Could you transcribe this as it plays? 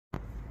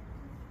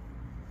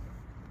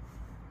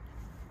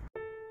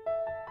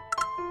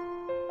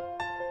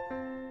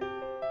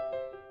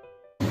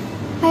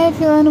Hi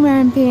everyone, we're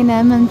in B&M.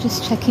 I'm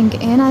just checking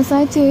in as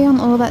I do on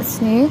all that's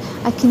new.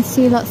 I can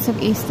see lots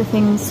of Easter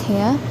things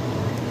here.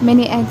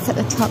 Mini eggs at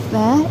the top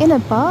there, in a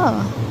bar.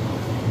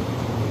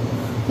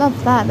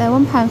 Love that, they're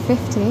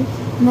 £1.50.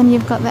 And then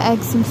you've got the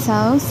eggs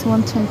themselves,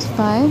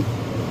 £1.25.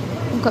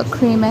 You've got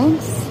cream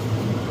eggs,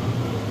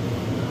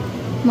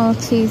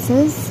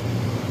 Maltesers,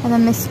 and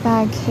then this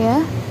bag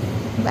here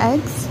of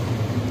eggs.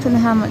 Don't know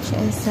how much it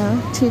is though,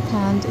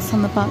 £2, it's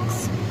on the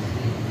box.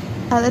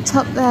 At the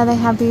top there they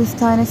have these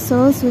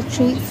dinosaurs with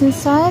treats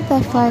inside, they're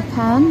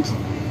 £5.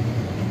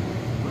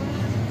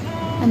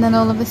 And then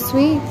all of the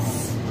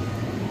sweets.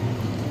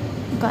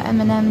 We've got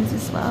M&Ms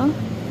as well.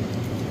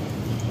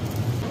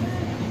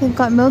 We've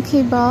got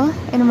Milky Bar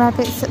in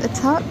rabbits at the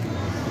top.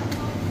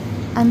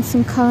 And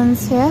some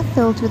cones here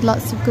filled with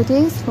lots of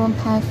goodies for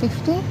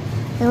 £1.50.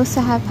 They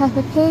also have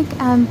Peppa Pig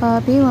and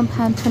Barbie,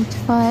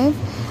 £1.25.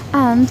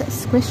 And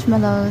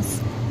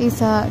Squishmallows.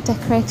 These are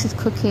decorated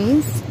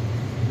cookies.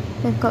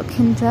 They've got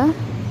Kinder,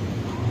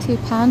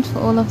 £2 for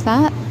all of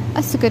that.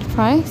 That's a good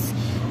price.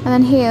 And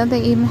then here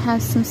they even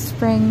have some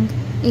spring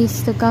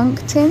Easter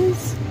gunk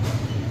tins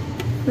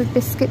with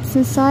biscuits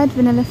inside,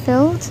 vanilla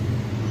filled.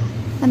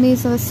 And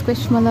these are the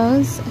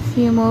Squishmallows, a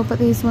few more, but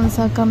these ones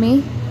are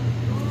gummy.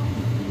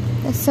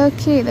 They're so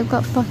cute. They've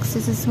got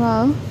foxes as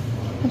well,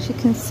 as you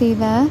can see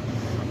there.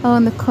 Oh,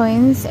 and the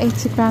coins,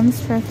 80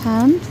 grams for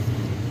 £1.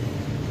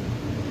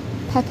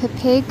 Peppa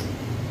Pig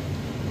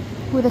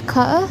with a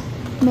cutter.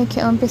 Make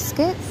your own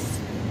biscuits.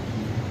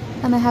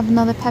 And I have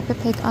another Peppa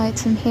Pig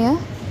item here.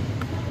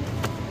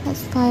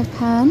 That's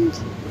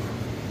 £5.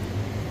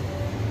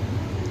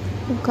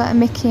 We've got a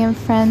Mickey and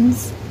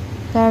Friends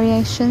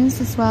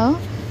variations as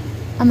well.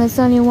 And there's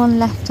only one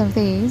left of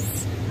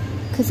these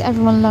because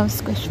everyone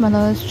loves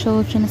Squishmallows,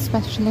 children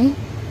especially.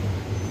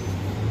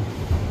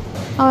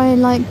 Oh, I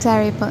like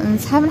dairy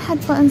buttons. Haven't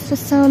had buttons for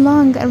so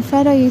long, and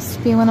Freddo used to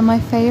be one of my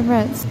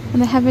favourites.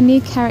 And they have a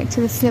new character,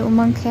 this little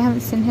monkey. I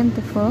haven't seen him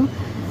before.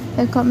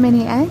 They've got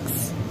mini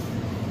eggs.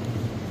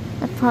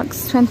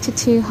 Approx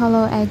 22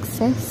 hollow eggs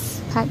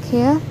this pack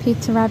here.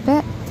 Peter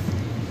Rabbit.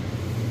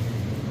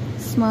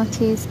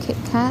 Smarties Kit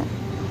Kat.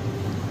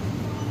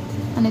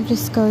 And it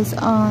just goes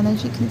on,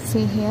 as you can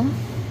see here.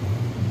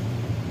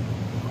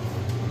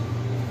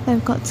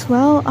 They've got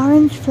 12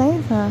 orange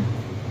flavour.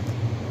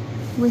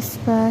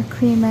 Whisper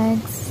cream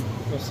eggs.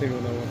 I've seen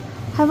one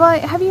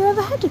other. Have you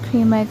ever had a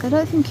cream egg? I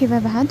don't think you've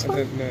ever had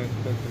one. No.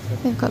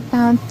 They've got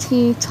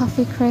Bounty,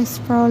 Toffee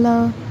Crisp,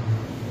 Rolo,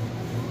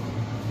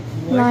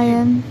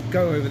 Lion.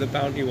 Go over the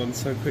Bounty one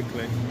so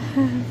quickly.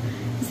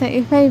 Is that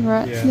your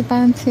favourite? Yeah. The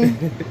Bounty.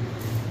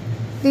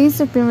 These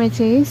have been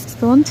reduced.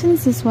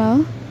 Thorntons as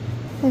well.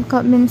 They've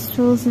got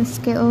Minstrels and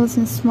Skittles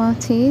and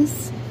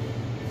Smarties.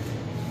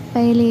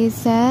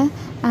 Bailey's there.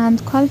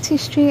 And Quality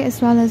Street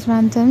as well as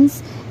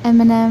randoms.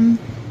 M&M,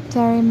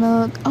 Dairy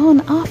Milk. Oh,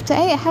 and After 8.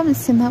 I haven't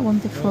seen that one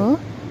before.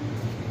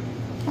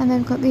 And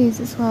they've got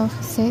these as well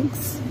for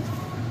 £6.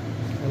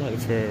 I like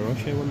the Ferrero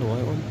Rocher one, the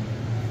white one.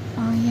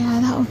 Oh yeah,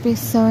 that would be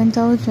so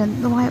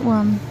indulgent, the white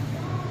one.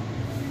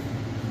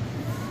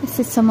 This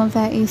is some of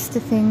their Easter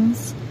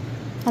things.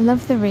 I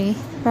love the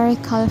wreath, very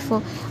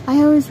colourful.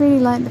 I always really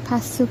like the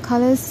pastel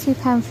colours,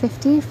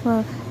 £2.50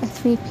 for a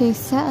 3-piece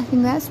set. I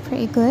think that's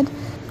pretty good.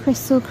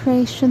 Crystal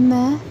Creation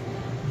there,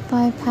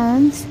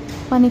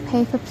 £5. Bunny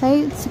paper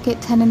plates, you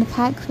get 10 in a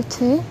pack for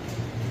 £2.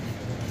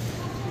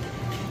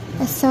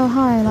 They're so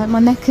high, like my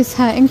neck is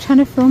hurting trying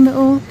to film it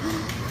all.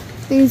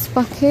 These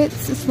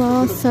buckets as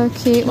well, so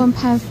cute,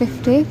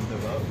 £1.50.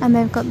 And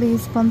they've got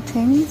these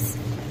buntings,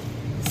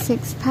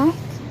 6-pack.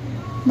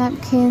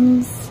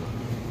 Napkins.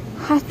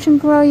 Hatch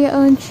and grow your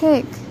own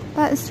chick.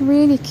 That's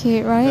really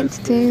cute, right? That's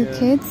to do with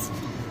kids.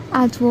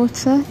 Add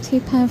water,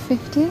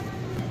 £2.50.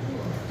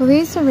 Well,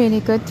 these are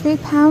really good,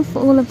 £3 for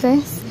all of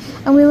this.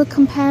 And we were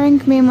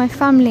comparing, me and my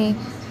family,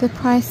 the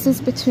prices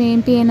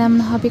between B&M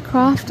and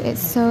Hobbycraft. It's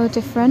so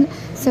different,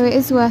 so it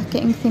is worth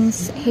getting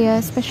things here,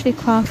 especially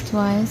craft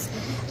wise.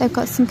 They've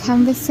got some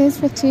canvases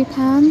for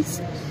 £2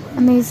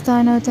 and these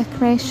dino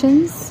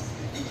decorations.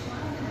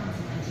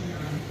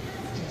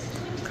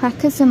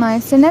 Crackers are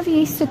nice. They never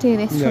used to do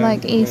this for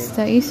like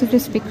Easter. It used to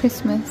just be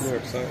Christmas. More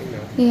exciting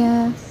now.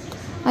 Yeah.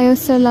 I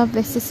also love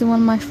this. This is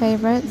one of my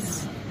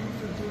favourites.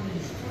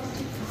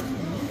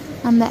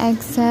 And the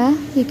eggs there,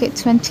 you get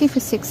 20 for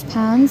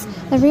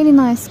 £6. They're really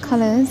nice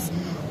colours.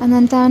 And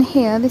then down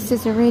here, this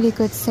is a really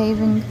good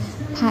saving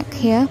pack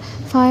here.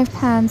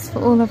 £5 for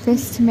all of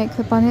this to make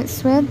the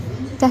bonnets with.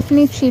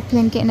 Definitely cheaper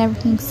than getting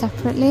everything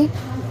separately.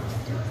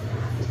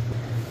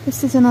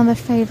 This is another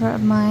favourite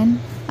of mine.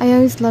 I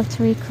always love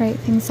to recreate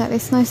things like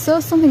this. And I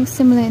saw something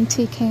similar in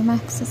TK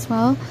Maxx as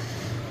well.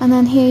 And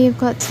then here you've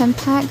got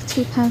 10-pack,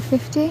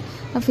 £2.50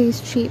 of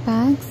these treat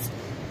bags.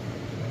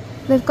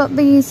 They've got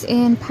these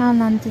in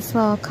Poundland as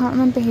well. Can't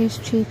remember who's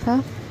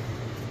cheaper.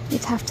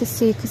 You'd have to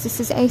see, because this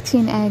is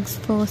 18 eggs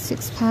for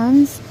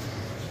 £6.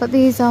 But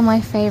these are my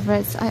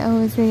favourites. I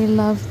always really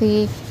love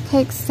the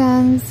cake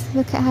stands.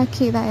 Look at how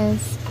cute that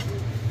is.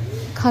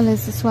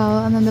 Colours as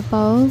well, and then the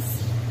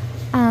bowls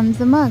and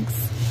the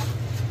mugs.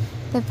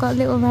 They've got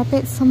little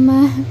rabbits on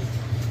there.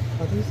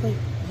 Are these like,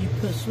 you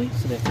put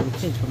sweets in it for the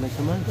kids when they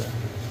come over?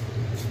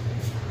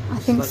 I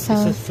think like, so.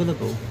 It says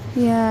fillable.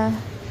 Yeah.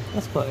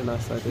 That's quite a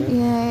nice idea.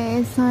 Yeah, it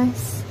is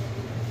nice.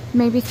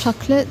 Maybe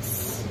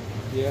chocolates.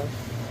 Yeah.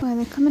 Well,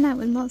 they're coming out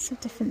with lots of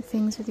different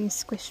things with these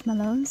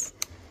squishmallows.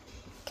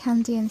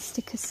 Candy and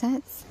sticker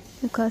sets.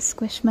 We've got a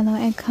squishmallow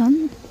egg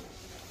hunt.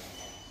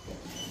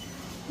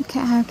 Look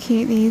at how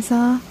cute these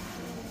are.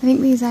 I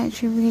think these are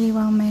actually really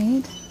well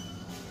made.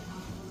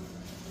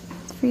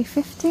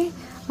 $3.50.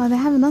 Oh, they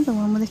have another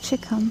one with a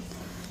chick on.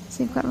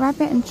 So you've got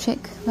rabbit and chick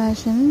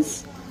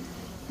versions.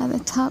 At the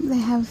top they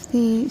have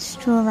the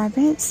straw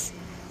rabbits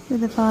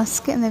with a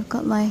basket, and they've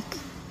got like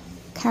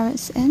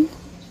carrots in.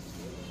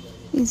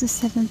 These are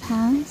 £7.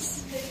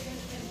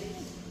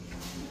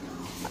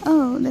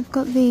 Oh, they've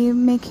got the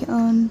make your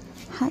own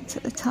hats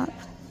at the top.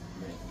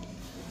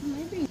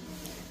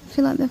 I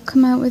feel like they've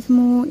come out with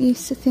more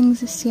Easter things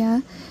this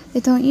year. They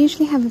don't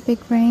usually have a big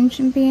range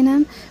in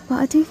B&M, but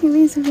I do think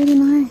these are really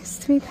nice.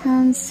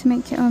 £3 to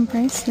make your own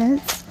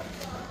bracelets.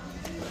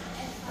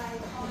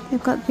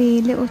 They've got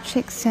the little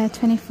chicks there,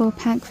 24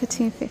 pack for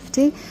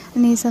 $2.50,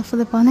 and these are for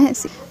the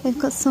bonnets. They've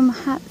got some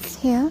hats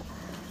here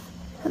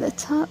at the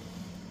top.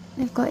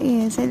 They've got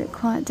ears, they look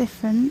quite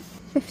different.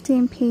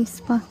 15-piece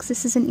box.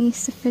 This is an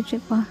Easter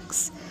fidget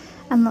box,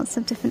 and lots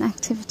of different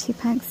activity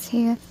packs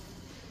here.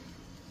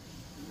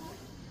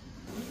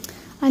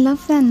 I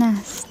love their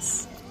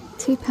nests.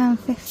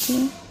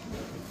 £2.50.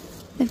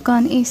 They've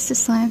got an Easter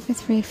sign for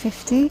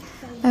 $3.50.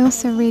 I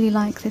also really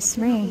like this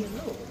wreath.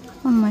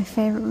 One of my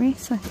favourite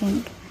wreaths, I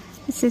think.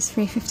 This is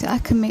 $3.50. I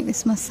can make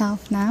this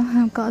myself now.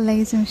 I've got a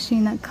laser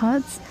machine that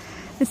cuts.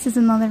 This is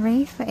another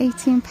wreath for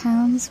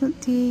 £18.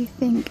 What do you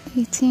think?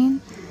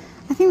 18?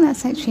 I think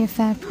that's actually a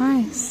fair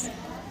price.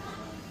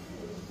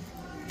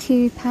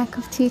 2-pack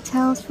of tea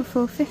towels for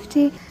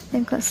 $4.50.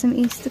 They've got some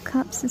Easter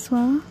cups as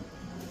well.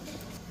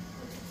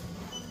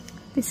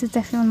 This is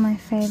definitely one of my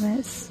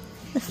favourites.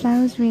 The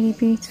flower's really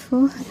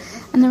beautiful,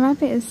 and the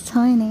rabbit is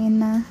tiny in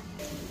there.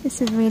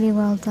 This is really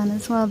well done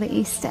as well, the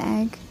Easter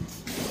egg.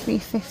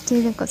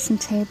 $3.50. They've got some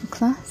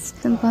tablecloths,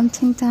 some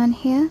bunting down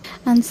here,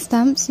 and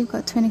stamps. You've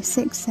got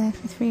 26 there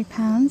for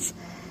 £3.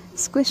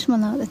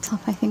 Squishmallow at the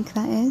top, I think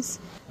that is.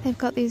 They've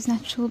got these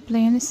natural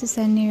bloom. This is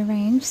their new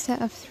range,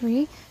 set of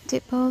 3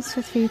 dip bowls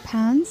for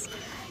 £3,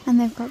 and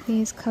they've got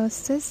these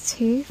coasters,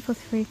 2 for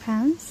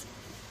 £3.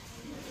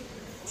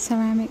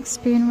 Ceramic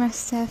spoon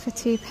rest there for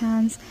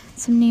 £2.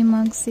 Some new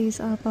mugs. These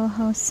are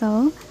boho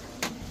soul.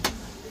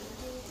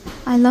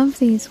 I love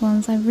these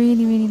ones. I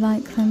really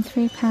like them.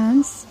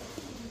 £3.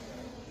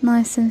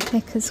 Nice and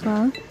thick as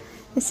well.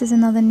 This is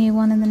another new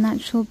one in the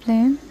natural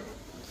bloom.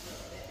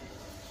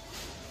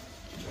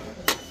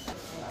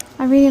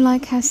 I really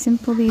like how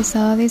simple these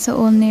are. These are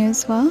all new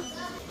as well.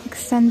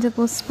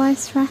 Extendable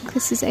spice rack.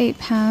 This is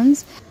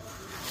 £8.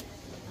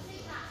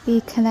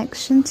 The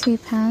collection,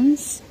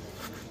 £2.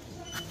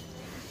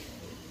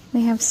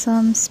 We have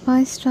some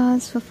spice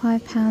jars for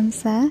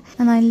 £5 there,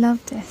 and I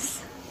love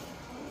this.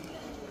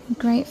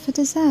 Great for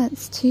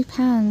desserts,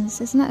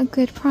 £2. Isn't that a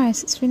good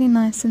price? It's really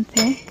nice and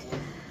thick.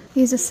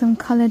 These are some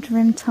coloured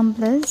rim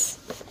tumblers,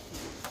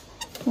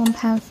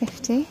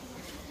 £1.50.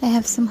 They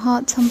have some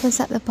heart tumblers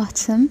at the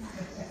bottom,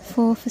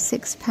 4 for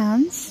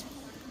 £6.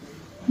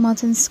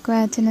 Modern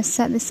square dinner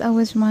set. This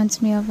always reminds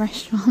me of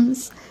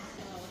restaurants.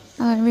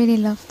 Oh, I really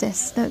love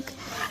this. Look,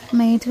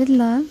 made with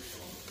love.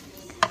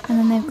 And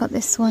then they've got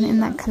this one in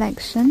that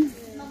collection,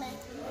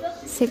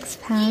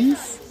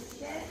 £6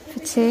 for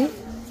 2,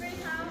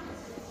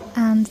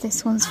 and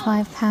this one's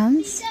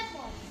 £5.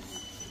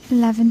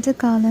 Lavender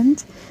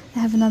garland. They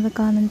have another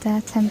garland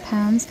there,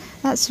 £10.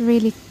 That's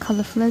really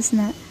colourful, isn't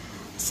it?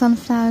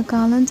 Sunflower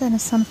garland and a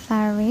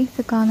sunflower wreath.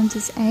 The garland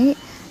is £8,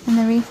 and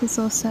the wreath is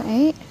also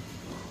 £8.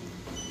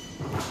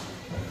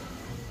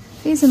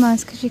 These are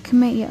nice because you can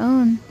make your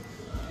own.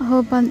 A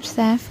whole bunch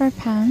there for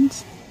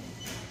 £1.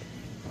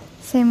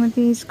 Same with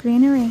these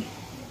greenery.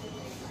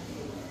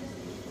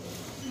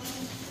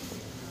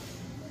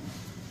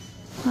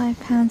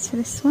 £5 for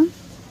this one.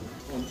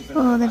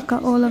 Oh, they've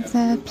got all of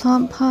their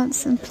plant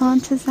pots and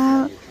planters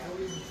out.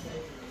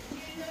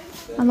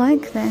 I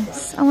like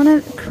this. I want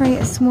to create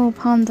a small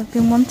pond. I've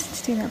been wanting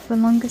to do that for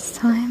the longest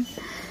time.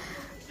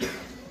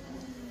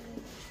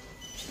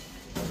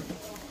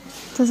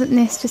 Doesn't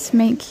this just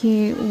make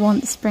you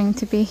want spring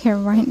to be here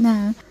right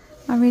now?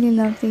 I really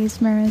love these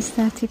mirrors,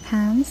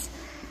 £30.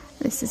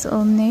 This is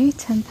all new,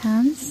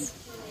 £10.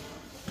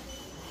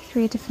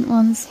 3 different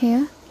ones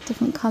here,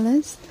 different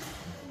colours.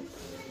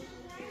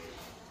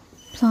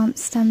 Plant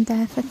stand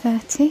there for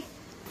 £30.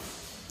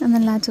 And the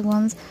ladder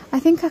ones. I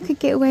think I could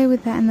get away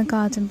with that in the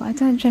garden, but I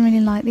don't generally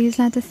like these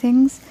ladder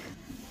things.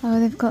 Oh,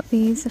 they've got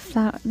these, the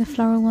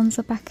floral ones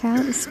are back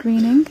out, the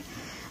screening.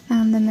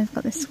 And then they've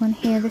got this one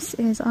here. This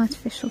is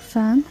artificial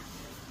fern.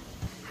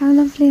 How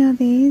lovely are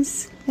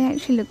these? They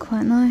actually look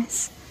quite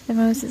nice. The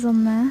roses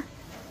on there.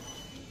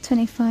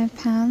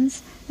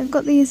 £25. They've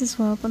got these as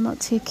well, but not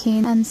too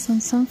keen. And some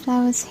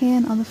sunflowers here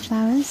and other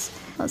flowers.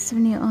 Lots of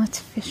new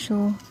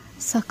artificial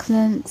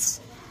succulents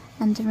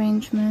and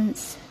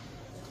arrangements.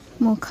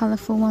 More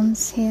colourful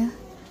ones here.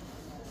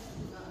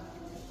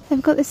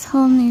 They've got this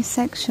whole new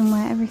section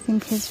where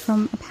everything is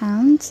from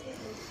 £1,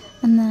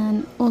 and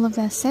then all of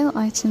their sale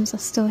items are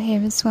still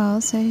here as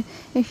well, so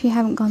if you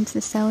haven't gone to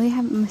the sale, you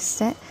haven't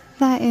missed it.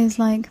 That is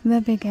like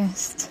the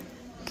biggest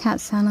cat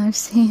sound I've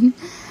seen.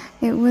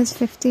 It was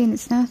 15,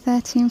 it's now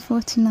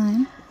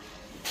 13.49.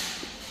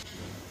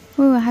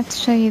 Oh, I have to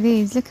show you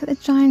these. Look at the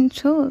giant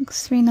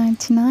chalks,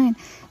 $3.99.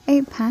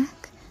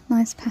 8-pack,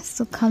 nice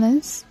pastel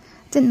colours.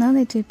 Didn't know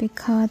they do big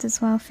cards as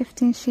well,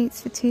 15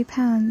 sheets for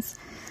 £2.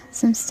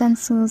 Some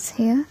stencils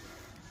here.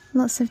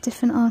 Lots of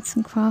different arts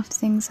and craft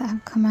things that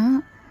have come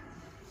out.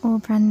 All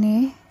brand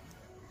new.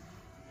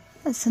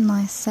 That's a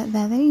nice set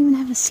there. They even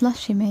have a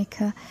slushie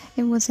maker.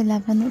 It was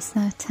 11, it's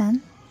now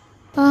 10.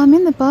 Oh, I'm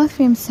in the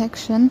bathroom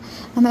section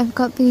and they've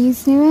got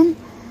these new in.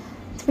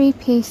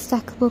 3-piece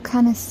stackable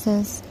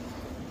canisters.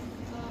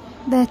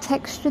 They're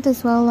textured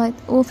as well, like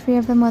all 3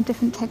 of them are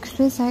different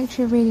textures. I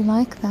actually really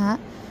like that.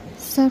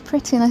 So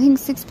pretty, and I think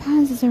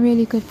 £6 is a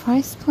really good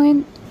price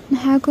point. And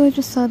how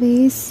gorgeous are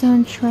these?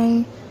 Stone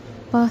tray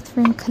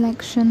bathroom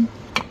collection.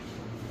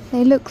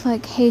 They look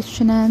like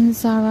H&M,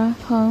 Zara,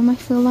 Home, I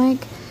feel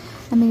like.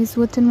 And these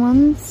wooden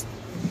ones,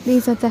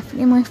 these are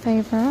definitely my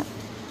favourite.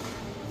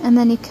 And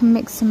then you can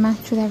mix and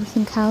match with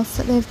everything else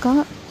that they've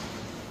got.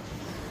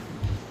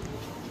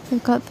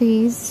 They've got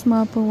these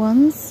marble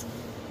ones.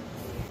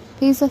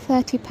 These are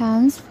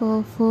 £30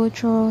 for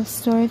 4-drawer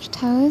storage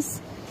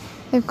towers.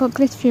 They've got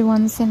glittery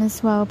ones in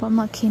as well, but I'm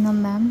not keen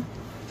on them.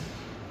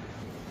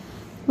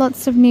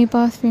 Lots of new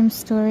bathroom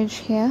storage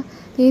here.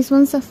 These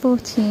ones are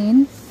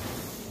 £14.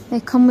 They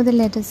come with a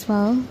lid as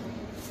well.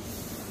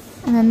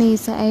 And then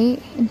these are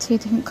 £8 in 2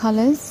 different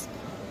colours.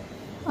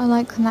 I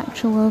like the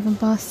natural woven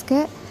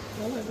basket.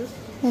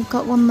 They've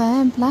got one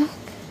there in black.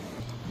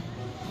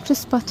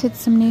 Just spotted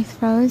some new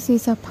throws.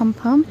 These are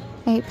pom-pom,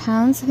 £8.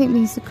 I think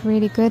these look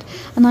really good.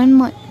 And I'm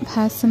not a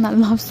person that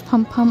loves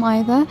pom-pom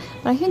either,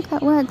 but I think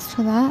that works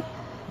for that.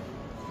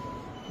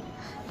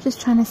 Just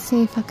trying to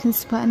see if I can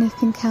spot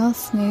anything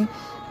else new.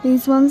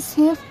 These ones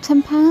here for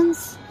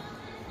 £10.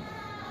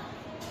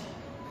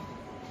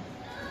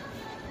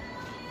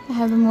 I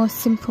have the more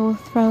simple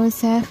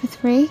throwers there for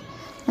 3,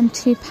 and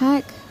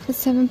 2-pack for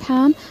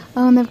 £7.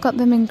 Oh, and they've got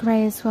them in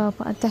grey as well,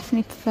 but I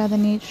definitely prefer the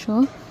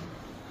neutral.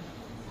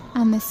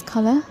 And this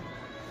colour.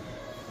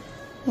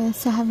 They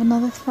also have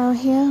another throw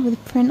here with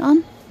a print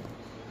on,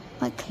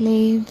 like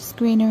leaves,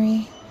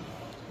 greenery.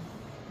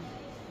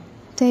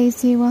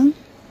 Daisy one.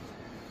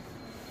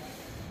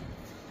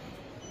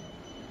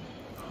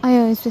 I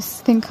always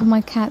just think of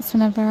my cats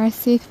whenever I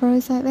see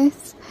throws like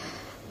this.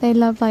 They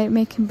love like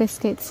making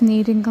biscuits and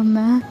eating on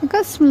there. I've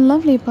got some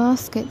lovely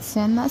baskets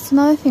in. That's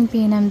another thing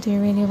B&M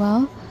do really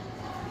well.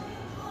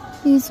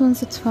 These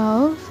ones are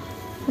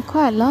 12. They're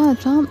quite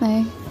large, aren't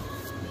they?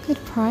 Good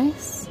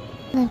price.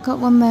 They've got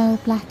one there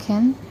with black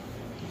in.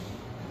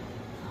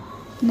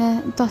 And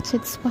a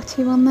dotted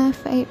spotty one there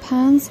for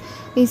 £8.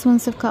 These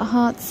ones have got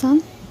hearts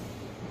on.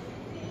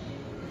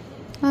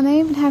 And they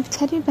even have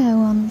teddy bear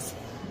ones.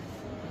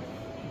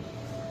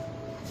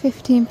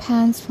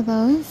 £15 for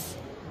those.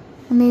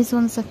 And these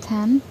ones are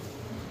 10.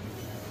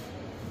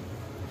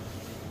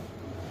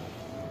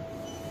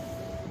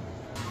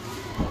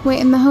 We're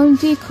in the home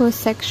decor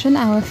section,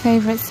 our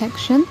favourite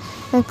section.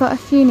 They've got a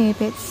few new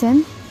bits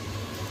in.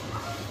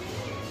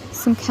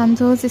 Some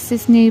candles, this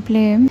is New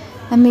Bloom.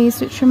 And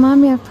these, which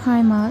remind me of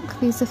Primark,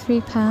 these are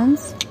 £3.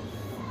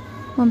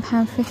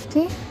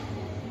 £1.50.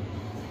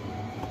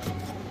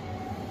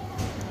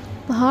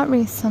 The heart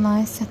wreaths are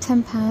nice, they're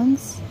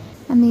 £10.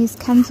 And these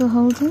candle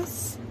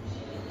holders.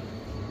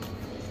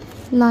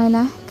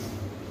 Lilac,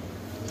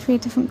 3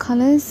 different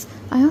colours.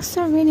 I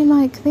also really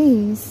like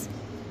these.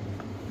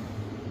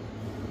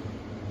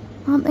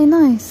 Aren't they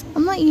nice?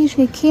 I'm not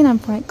usually keen on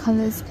bright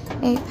colours.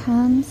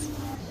 £8.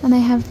 And they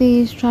have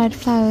these dried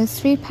flowers,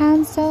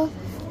 £3 though.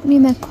 I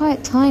mean, they're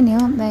quite tiny,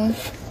 aren't they?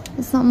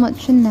 There's not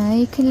much in there.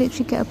 You could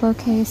literally get a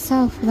bouquet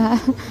yourself for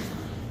that.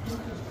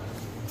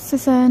 This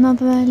is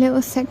another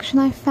little section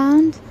I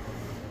found.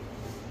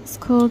 It's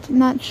called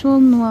Natural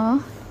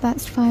Noir.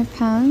 That's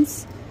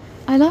 £5.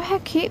 I love how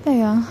cute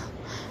they are.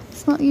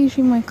 It's not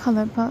usually my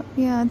colour, but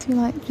yeah, I do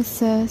like just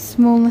the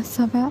smallness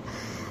of it.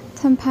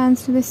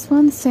 £10 for this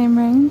one, same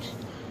range.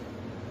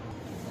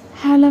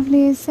 How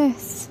lovely is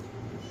this?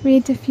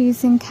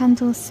 Re-diffusing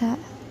candle set.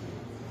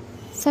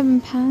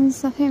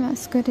 £7, I think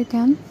that's good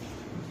again.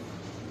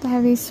 They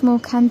have these small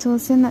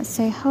candles in that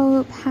say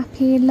hope,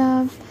 happy,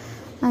 love,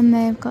 and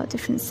they've got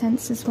different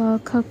scents as well,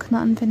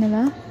 coconut and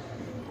vanilla.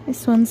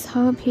 This one's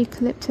hope,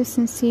 eucalyptus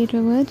and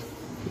cedarwood.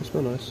 They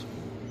smell nice.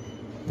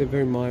 They're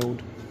very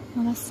mild.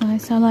 Oh, that's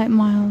nice, I like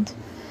mild.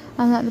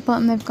 And at the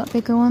bottom they've got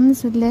bigger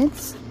ones with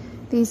lids.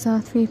 These are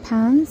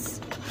 £3.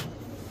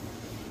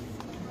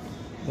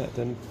 That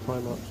then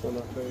Primark's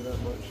not very that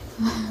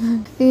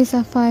much. These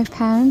are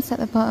 £5 at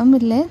the bottom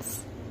with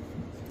lids.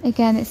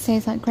 Again, it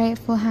says like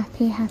grateful,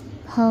 happy,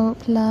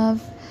 hope,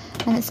 love,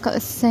 and it's got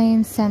the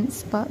same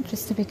scents but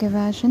just a bigger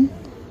version.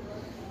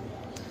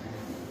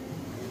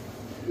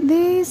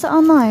 These these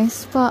are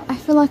nice, but I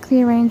feel like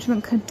the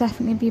arrangement could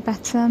definitely be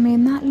better. I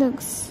mean, that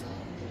looks...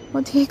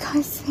 What do you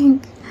guys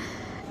think?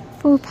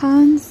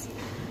 £4.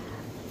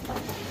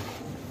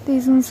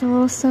 These ones are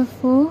also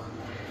 £4.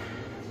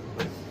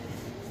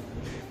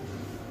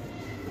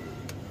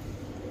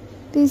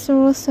 These are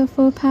also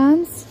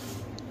 £4.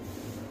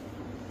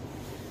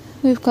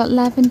 We've got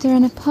lavender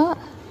in a pot.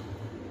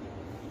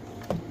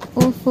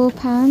 All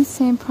 £4,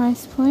 same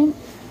price point.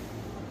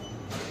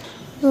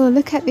 Oh,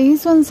 look at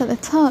these ones at the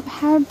top.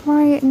 How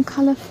bright and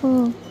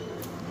colourful.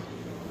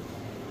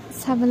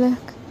 Let's have a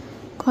look.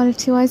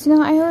 Quality wise, you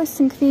know, I always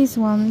think these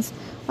ones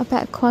are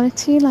better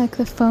quality, like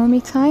the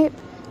foamy type.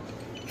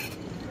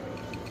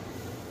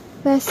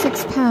 They're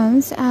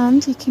 £6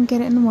 and you can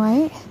get it in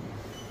white.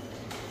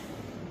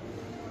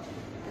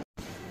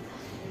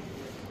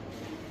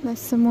 There's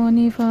some more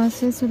new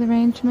vases with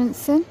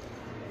arrangements in.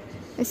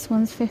 This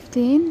one's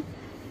 15.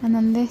 And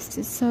then this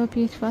is so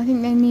beautiful. I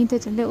think they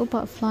needed a little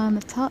butterfly on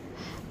the top.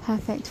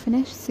 Perfect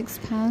finish,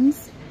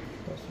 £6.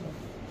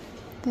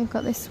 They've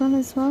got this one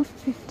as well for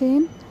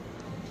 15.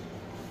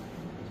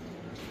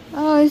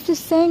 Oh, I was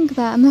just saying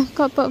that, and they've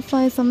got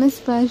butterflies on this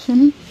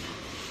version.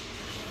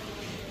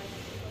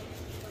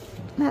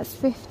 That's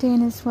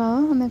 15 as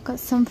well, and they've got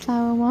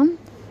sunflower one.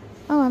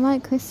 Oh, I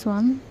like this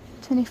one.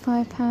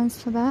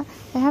 £25 for that.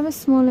 They have a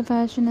smaller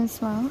version as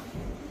well.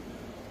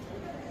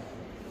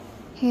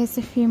 Here's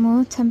a few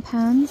more,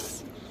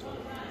 £10.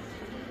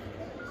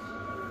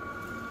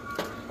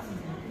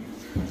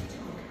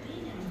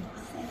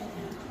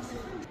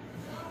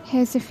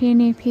 Here's a few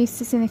new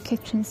pieces in the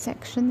kitchen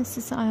section. This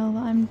is the aisle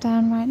that I'm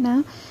down right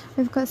now.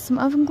 We've got some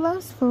oven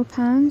gloves,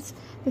 £4.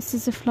 This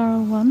is a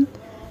floral one.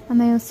 And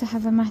they also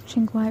have a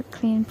matching white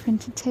clean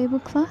printed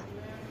tablecloth.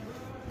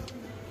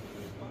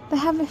 They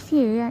have a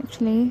few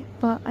actually,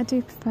 but I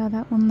do prefer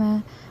that one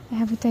there. They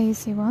have a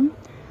daisy one.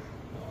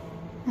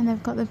 And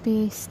they've got the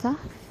bee stuff.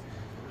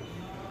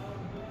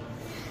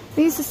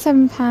 These are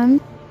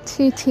 £7,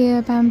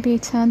 2-tier bamboo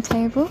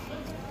turntable.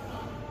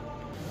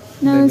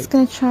 Noah's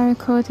going to try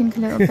recording a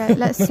little bit.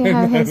 Let's see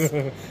how his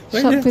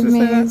shop with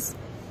me is.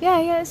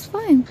 Yeah, it's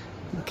fine.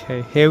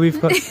 Okay, here we've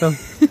got some...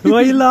 Why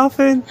are you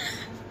laughing?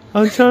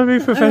 I'm trying to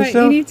be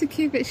professional. Alright, you need to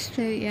keep it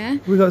straight, yeah?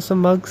 We got some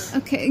mugs.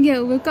 Okay,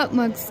 yeah, we've got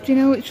mugs. Do you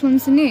know which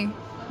ones are new?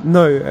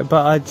 No,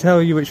 but I tell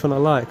you which one I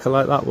like. I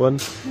like that one.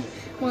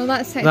 Well,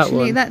 that's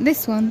actually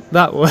this one.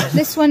 That one.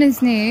 This one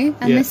is new,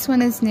 and this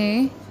one is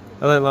new.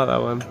 I don't like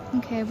that one.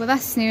 Okay, well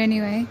that's new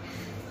anyway.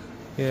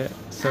 Yeah.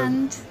 So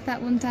and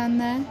that one down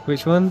there.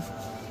 Which one?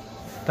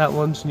 That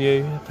one's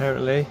new,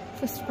 apparently.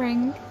 For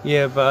spring.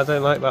 Yeah, but I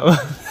don't like that one.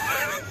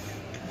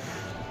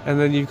 And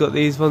then you've got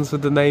these ones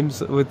with the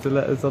names, with the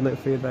letters on it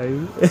for your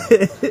name.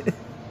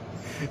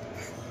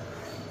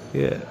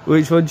 Yeah.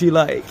 Which one do you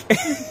like?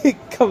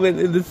 Comment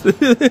in the...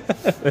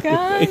 Go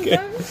on,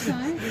 don't be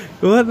shy.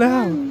 What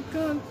now?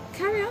 Go on,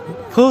 carry on.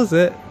 Pause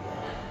it.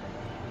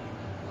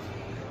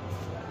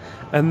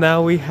 And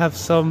now we have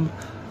some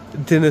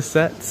dinner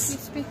sets.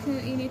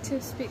 You need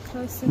to speak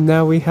closer.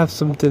 Now we have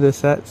some dinner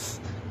sets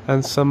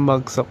and some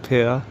mugs up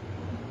here.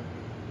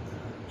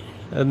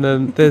 And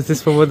then there's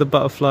this one with the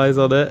butterflies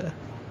on it.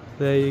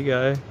 There you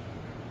go.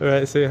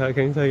 Alright, so how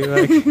can you take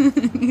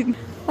it back?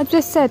 I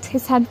just said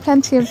he's had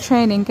plenty of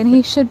training and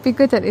he should be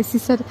good at this. He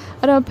said,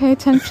 I don't pay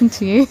attention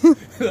to you.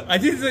 I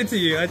didn't say to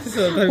you, I just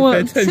said I don't pay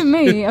attention. To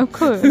me, of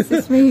course.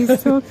 It's me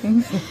who's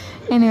talking.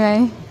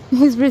 Anyway,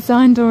 he's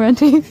resigned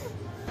already.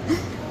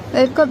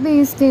 They've got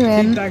these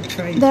doing.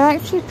 They're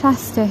actually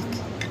plastic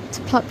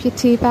to plop your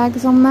tea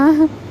bags on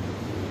there.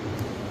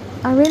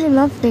 I really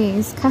love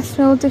these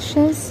casserole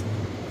dishes.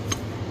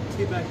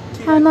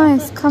 How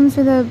nice! Comes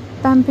with a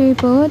bamboo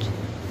board,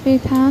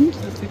 £3.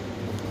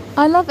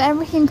 I love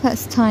everything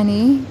that's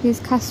tiny. These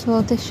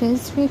casserole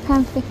dishes,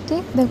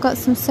 £3.50. They've got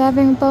some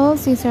serving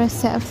bowls. These are a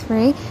set of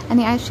 3, and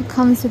it actually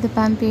comes with a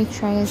bamboo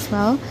tray as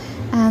well.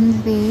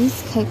 And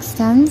these cake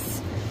stands.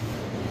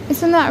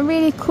 Isn't that a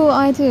really cool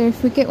idea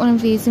if we get one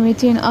of these and we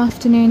do an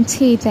afternoon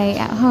tea day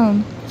at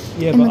home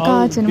in the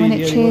garden when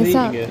it cheers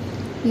up?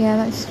 Yeah,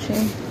 that's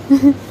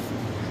true.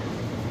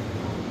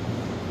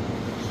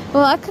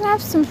 Well, I can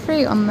have some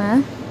fruit on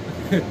there.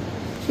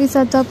 These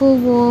are double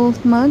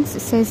walled mugs.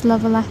 It says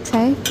love a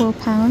latte,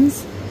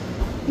 £4.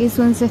 These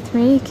ones are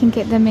 3. You can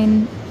get them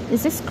in,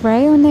 is this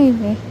grey or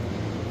navy?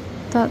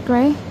 Dark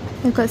grey.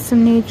 They've got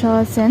some new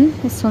jars in.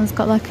 This one's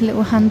got like a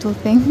little handle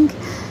thing.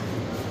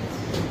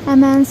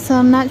 And then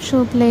some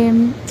natural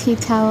bloom tea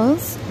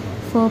towels,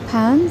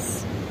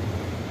 £4.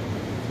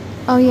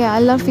 Oh yeah, I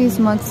love these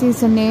mugs.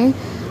 These are new.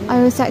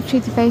 I was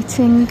actually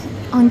debating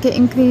on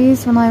getting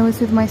these when I was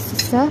with my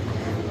sister,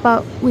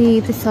 but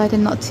we decided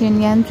not to in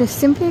the end, just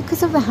simply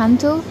because of the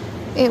handle.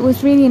 It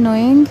was really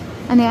annoying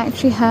and it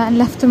actually hurt and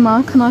left a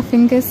mark on our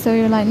fingers, so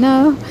we were like,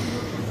 no.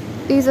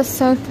 These are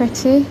so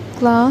pretty.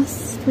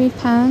 Glass,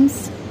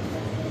 £3.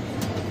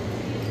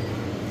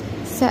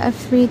 Set of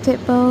 3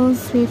 dip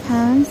bowls,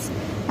 £3.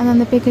 And then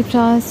the bigger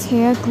jars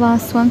here,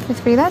 glass one for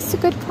 3. That's a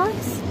good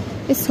price.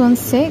 This one's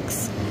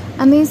 6.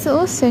 And these are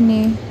also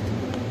new.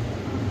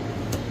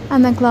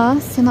 And they're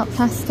glass, they're not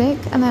plastic,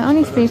 and they're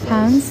only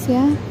 £3,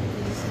 yeah.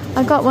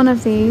 I got one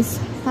of these,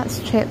 that's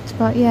chipped,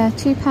 but yeah,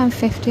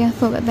 £2.50. I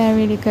thought that they're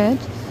really good.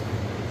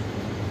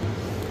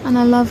 And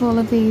I love all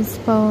of these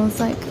bowls,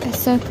 like they're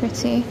so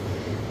pretty.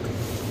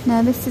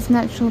 Now this is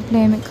Natural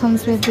Bloom. It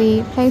comes with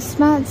the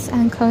placemats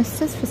and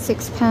coasters for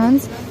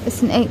 £6.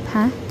 It's an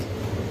 8-pack.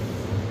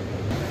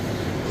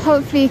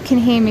 Hopefully you can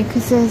hear me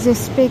because there's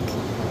this big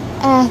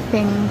air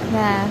thing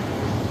there.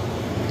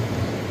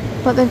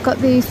 But they've got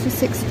these for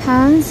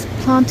 £6.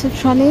 Planter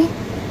trolley.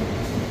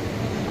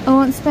 I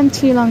won't spend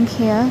too long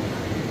here.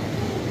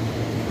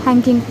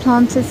 Hanging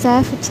planters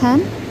there for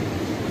 10.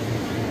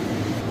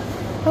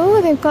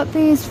 Oh, they've got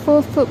these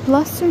 4-foot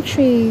blossom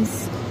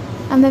trees.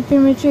 And they've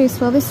been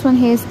reduced. Well, this one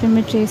here has been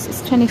reduced.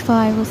 It's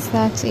 25, was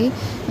 30.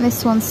 And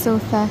this one's still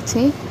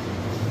 30.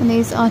 And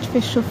these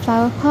artificial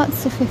flower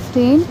pots are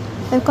 15.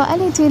 They've got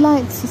LED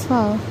lights as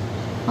well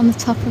on the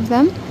top of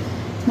them.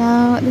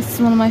 Now, this is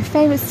one of my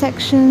favourite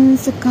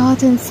sections, the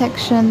garden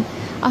section.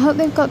 I hope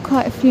they've got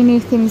quite a few new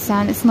things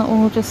down. It's not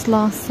all just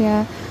last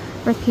year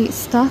repeat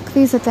stock.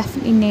 These are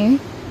definitely new.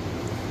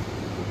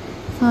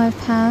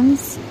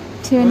 £5.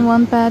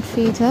 2-in-1 bird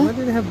feeder. Why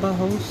do they have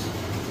buttholes?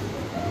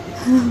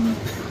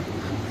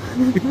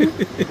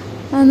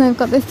 And they've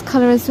got this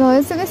colour as well.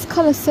 Isn't this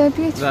colour so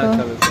beautiful? That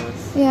colour's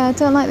nice. Yeah, I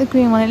don't like the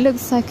green one. It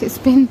looks like it's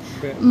been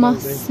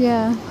moss.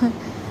 Yeah.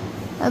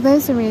 Oh,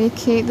 those are really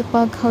cute. The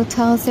bug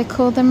hotels, they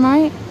call them,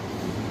 right?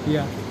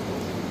 Yeah.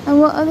 And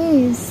what are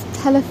these?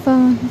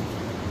 Telephone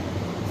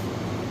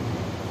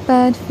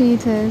bird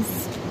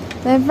feeders.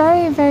 They're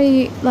very,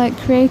 very like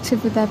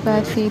creative with their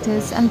bird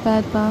feeders and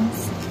bird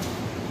baths.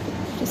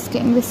 Just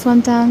getting this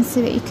one down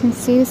so that you can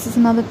see. This is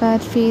another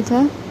bird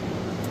feeder.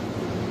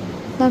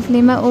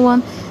 Lovely metal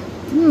one.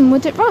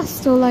 Would it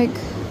rust or like?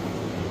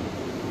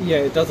 Yeah,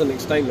 it doesn't look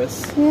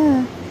stainless.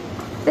 Yeah.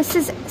 This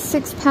is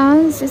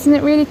 £6. Isn't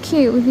it really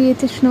cute with the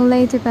additional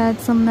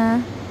ladybirds on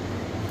there?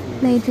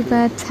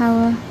 Ladybird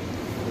tower.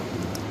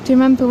 Do you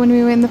remember when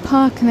we were in the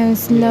park and there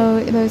was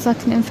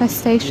like an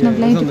infestation of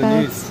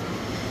ladybirds?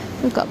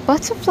 We've got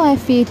butterfly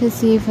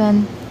feeders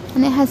even.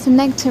 And it has a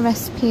nectar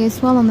recipe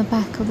as well on the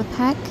back of the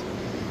pack.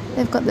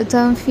 They've got the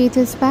dome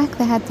feeders back.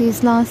 They had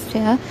these last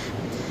year.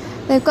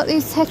 They've got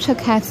these hedgehog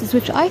houses,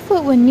 which I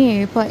thought were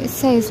new, but it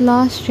says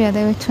last year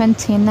they were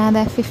 20 and now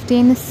they're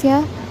 15 this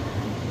year.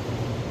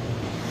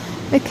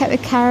 Look at the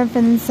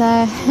caravans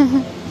there.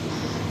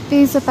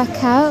 These are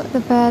back out,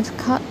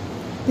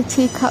 the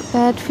teacup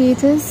bird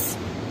feeders.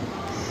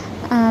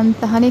 And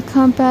the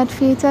honeycomb bird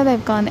feeder,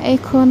 they've got an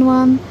acorn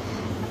one.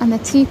 And the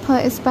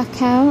teapot is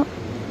back out.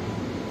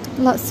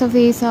 Lots of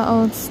these are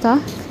old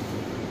stock.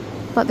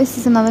 But this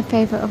is another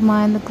favourite of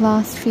mine, the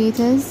glass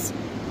feeders.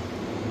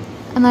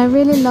 And I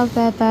really love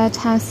their bird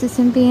houses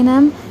in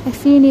B&M. A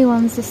few new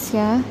ones this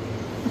year.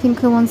 I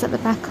think the ones at the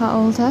back are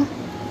older.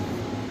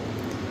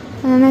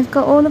 And then they've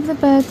got all of the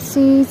bird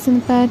seeds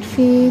and bird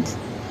feed.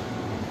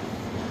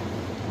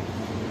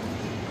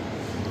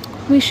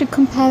 We should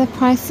compare the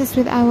prices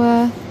with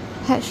our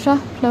pet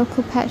shop,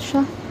 local pet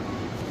shop.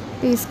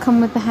 These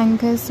come with the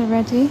hangers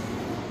already.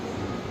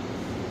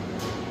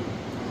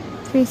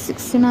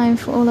 $3.69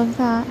 for all of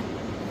that.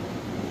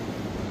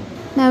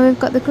 Now we've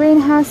got the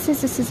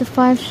greenhouses. This is a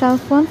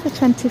 5-shelf one for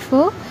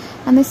 $24,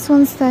 and this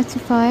one's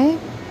 $35.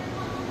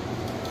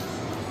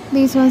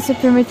 These ones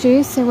have been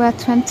reduced. They were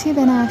 $20,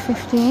 they're now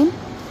 $15.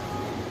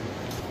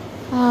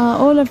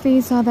 All of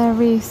these are their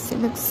wreaths. It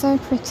looks so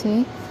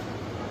pretty.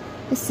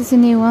 This is a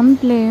new one,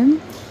 Bloom,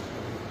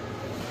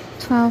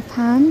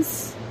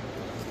 £12.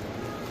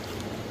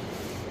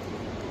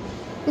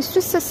 It's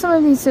just that some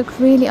of these look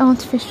really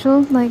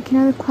artificial, like, you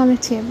know, the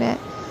quality of it.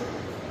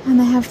 And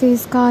they have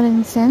these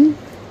gardens in.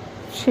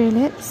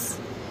 Tulips,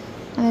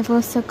 and they've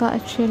also got a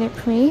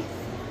tulip wreath.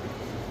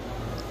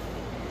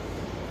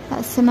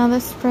 That's another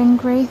spring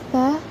wreath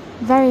there,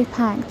 very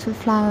packed with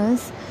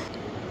flowers.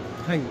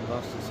 Hanging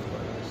baskets are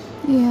quite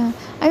nice. Yeah,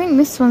 I think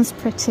this one's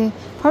pretty,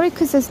 probably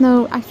because there's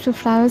no actual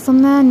flowers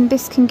on there, and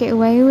this can get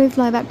away with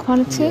like that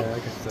quality. Yeah, I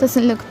guess so.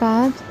 Doesn't look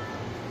bad.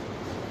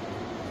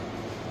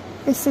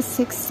 This is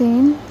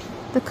 $16.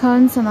 The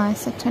cones are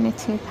nice at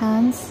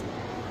 £22.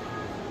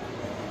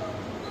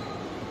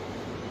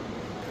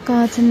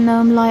 Garden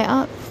gnome light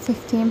up,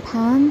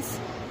 £15,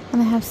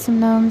 and they have some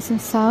gnomes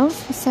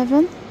themselves for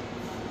 $7.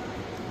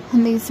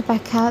 And these are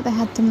back out. They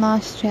had them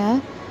last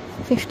year,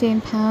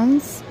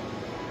 £15.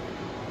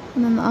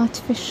 And then the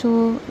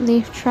artificial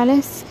leaf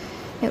trellis,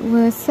 it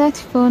was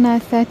 $34, now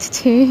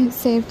 $32,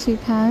 saved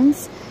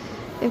 £2.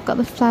 They've got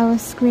the flower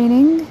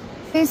screening.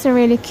 These are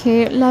really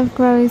cute. Love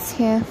grows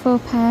here,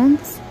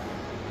 £4.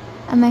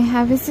 And they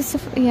have, is this a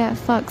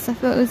fox? I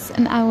thought it was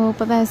an owl,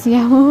 but there's the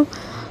owl.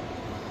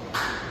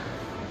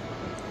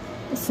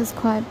 This is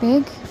quite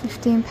big,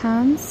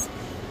 £15.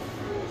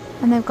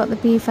 And they've got the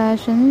bee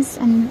versions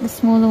and the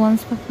smaller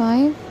ones for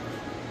 $5.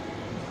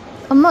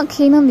 I'm not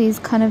keen on these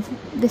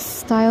this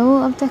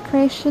style of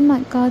decoration,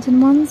 like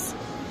garden ones.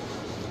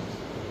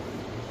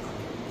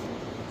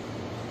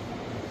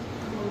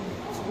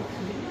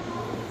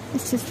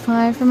 This is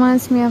 £5.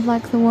 Reminds me of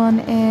like the one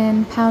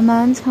in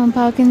Poundland. Home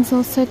Bargains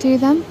also do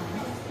them.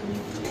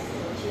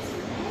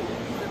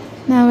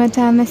 Now we're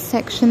down this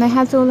section. They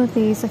had all of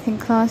these I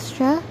think last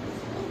year.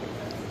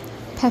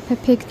 Peppa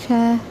Pig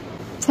chair.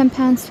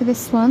 £10 for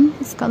this one.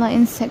 It's got like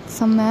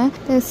insects on there.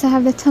 They also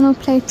have the tunnel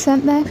play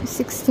tent there for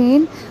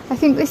 £16. I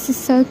think this is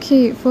so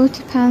cute.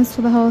 £40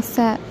 for the whole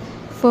set.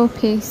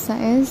 4-piece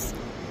that is.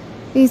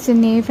 These are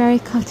new, very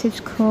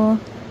cottagecore.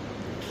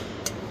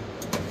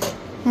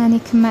 And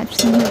you can match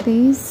them with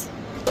these.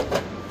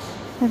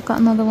 They've got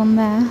another one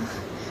there.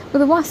 Well,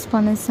 the wasp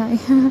one is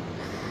that.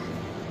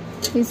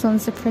 These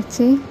ones are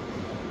pretty.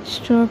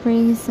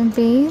 Strawberries and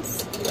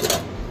bees.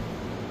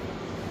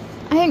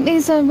 I think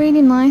these are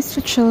really nice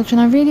for children.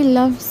 I really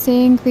love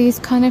seeing these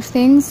kind of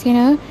things, you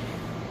know,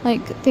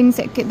 like things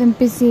that get them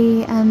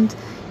busy and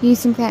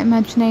using their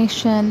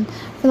imagination.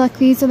 I feel like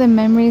these are the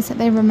memories that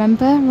they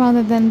remember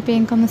rather than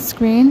being on the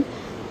screen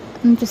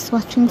and just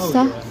watching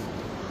stuff. Yeah.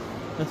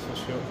 That's for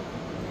sure.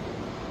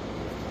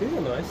 These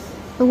are nice.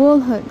 The wall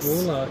hooks.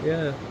 Wall art,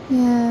 yeah.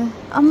 Yeah.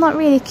 I'm not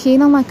really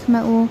keen on like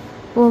metal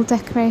wall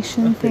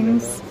decoration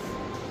things.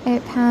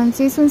 £8.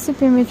 These ones have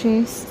been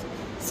reduced.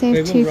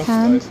 Save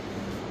 £2.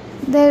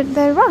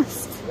 They're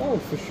rust. Oh,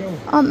 for sure.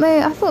 Aren't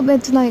they? I thought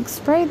they'd like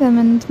spray them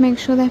and make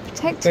sure they're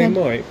protected. They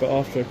might, but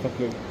after a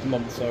couple of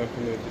months I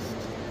reckon they'll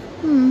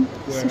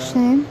just It's a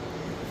shame.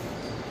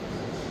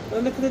 Oh,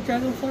 look at the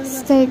dragonfly.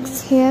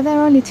 Steaks here,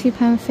 they're only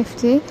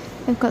 £2.50.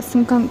 They've got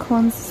some gunk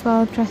ones as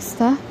well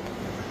dressed up.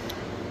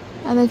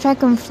 And the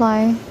dragonfly,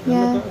 and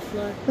yeah. The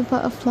butterfly. The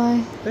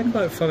butterfly. They're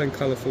quite fun and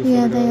colourful.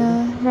 Yeah, for the they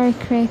garden. are. Very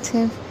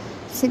creative.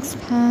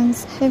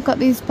 £6. They've got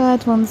these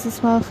bird ones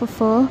as well for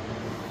 £4.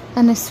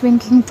 And the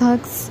swinging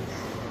dogs.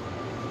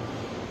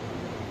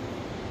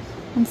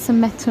 And some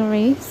metal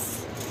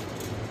wreaths.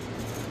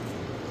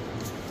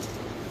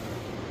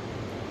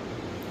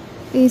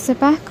 These are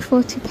back,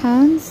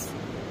 £40.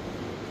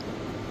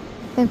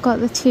 They've got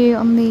the two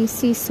on the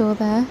seesaw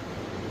there.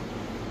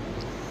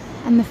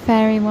 And the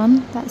fairy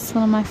one, that's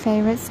one of my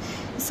favourites.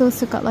 It's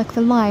also got like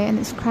the light and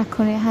it's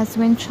crackle and it has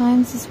wind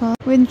chimes as well.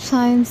 Wind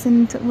chimes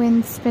and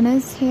wind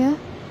spinners here.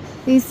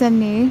 These are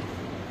new.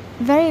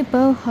 Very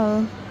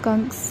boho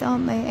gunks,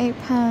 aren't they?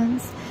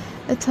 £8.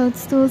 The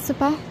toadstools are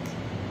back.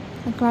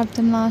 I grabbed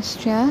them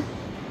last year.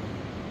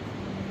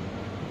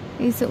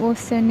 These are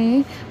also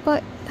new.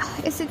 But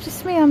is it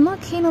just me? I'm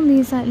not keen on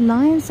these like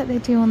lines that they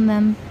do on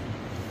them.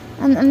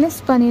 And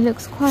this bunny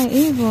looks quite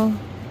evil.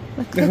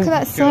 Look at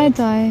that side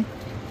eye.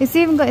 He's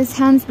even got his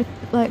hands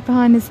like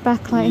behind his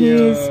back like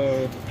he's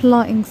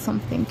plotting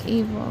something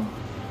evil.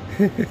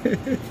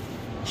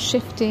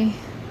 Shifty.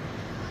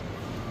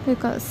 We've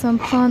got some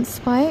plant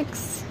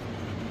spikes.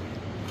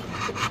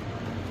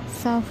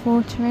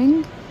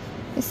 Self-watering.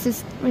 This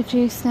is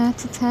reduced now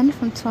to 10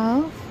 from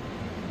 12.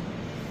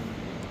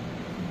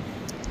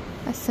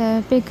 That's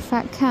a big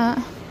fat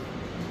cat.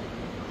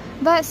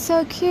 That's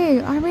so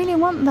cute. I really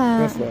want that.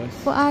 That's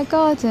nice. For our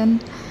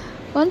garden.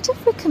 Wonder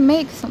if we can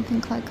make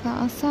something like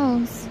that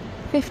ourselves.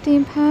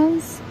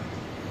 £15.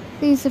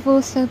 These have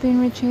also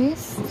been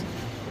reduced.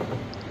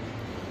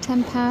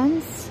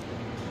 £10.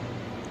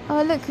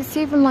 Oh look, it's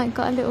even like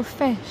got a little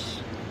fish.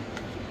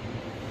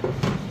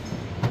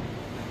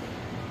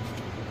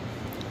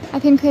 I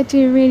think they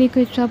do a really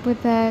good job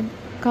with their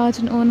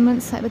garden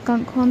ornaments, like the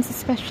gunk ones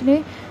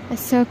especially. They're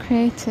so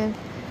creative.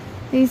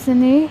 These are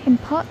new in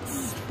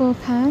pots,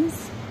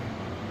 £4.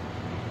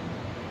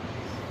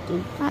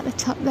 At the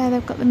top there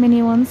they've got the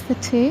mini ones for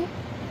 £2.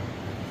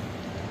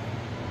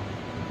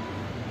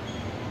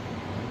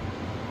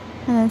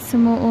 And then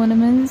some more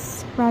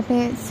ornaments,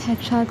 rabbits,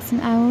 hedgehogs and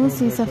owls.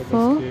 These are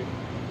 £4.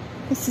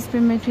 This has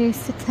been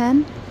reduced to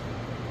 10.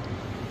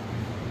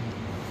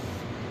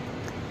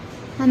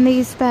 And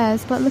these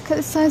bears, but look at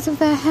the size of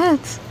their head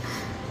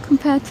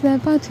compared to their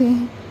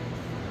body.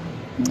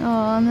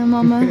 Oh, and the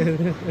mama.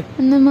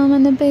 And the mum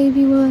and the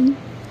baby one.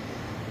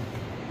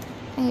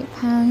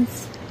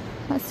 £8.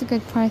 That's a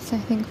good price, I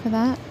think, for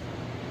that.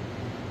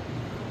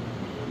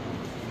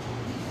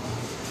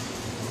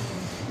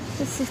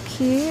 This is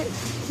cute,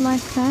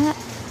 like that.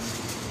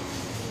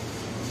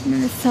 And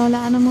then the solar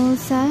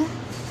animals there,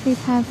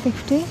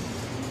 £3.50.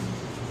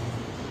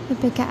 The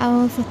bigger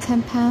owls are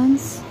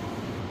 £10.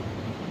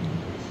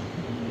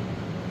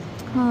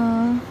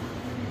 Ah,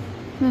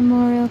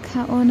 memorial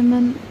cat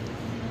ornament.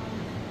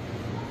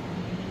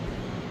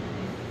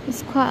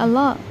 There's quite a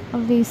lot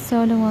of these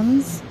solar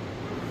ones.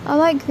 I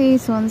like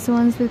these ones, the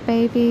ones with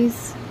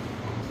babies.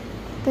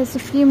 There's a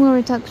few more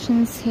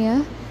reductions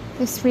here.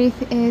 This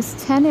wreath is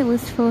 10, it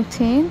was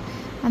 14,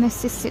 and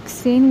this is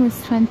 16, it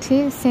was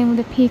 20. Same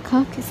with the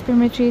peacock, it's been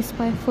reduced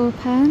by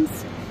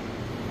 £4.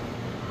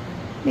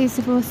 These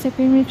have also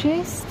been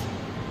reduced.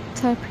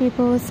 Topiary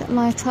balls that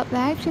light up,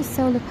 they're actually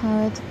solar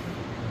powered.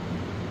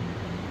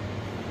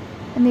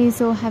 And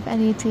these all have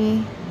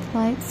LED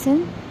lights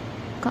in.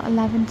 Got a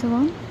lavender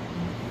one.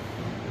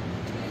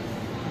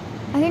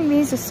 I think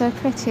these are so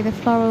pretty, the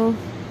floral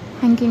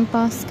hanging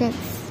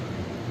baskets.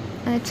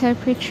 And the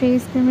topiary tree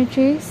has been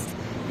reduced,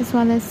 as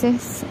well as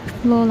this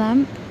floor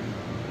lamp.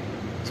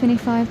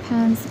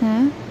 £25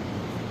 now.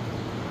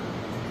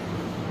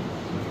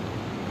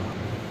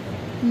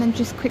 And then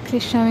just quickly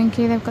showing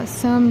you, they've got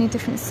so many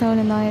different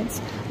solar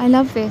lights. I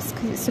love this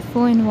because it's a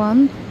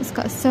 4-in-1. It's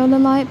got a solar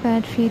light,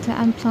 bird feeder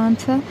and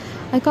planter.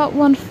 I got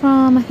one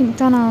from, I think,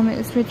 Dunelm. It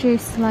was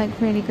reduced to like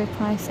really good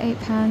price,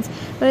 £8.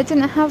 But it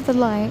didn't have the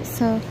light,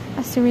 so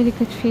that's a really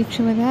good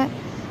feature with it.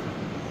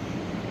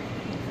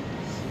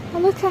 Oh,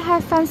 look at how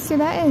fancy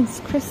that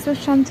is. Crystal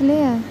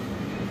chandelier.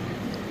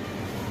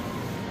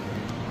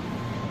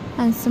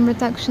 And some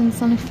reductions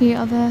on a few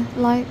other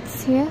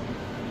lights here.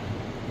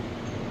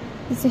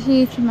 It's a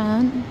huge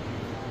amount.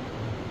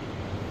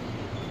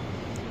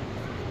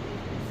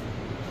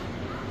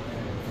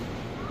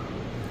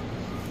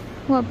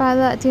 What about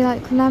that? Do you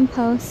like the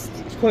lamppost?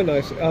 It's quite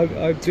nice.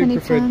 I do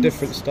prefer a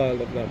different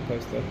style of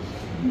lamppost though.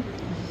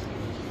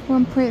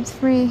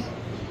 1.3.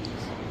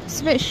 It's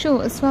a bit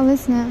short as well,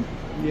 isn't it?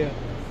 Yeah.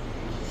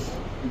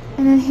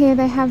 And then here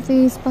they have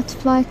these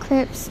butterfly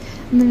clips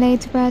and the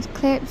ladybird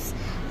clips,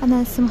 and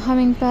then some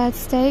hummingbird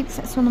stakes.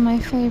 That's one of my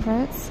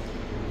favourites.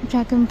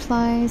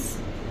 Dragonflies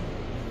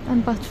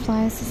and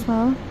butterflies as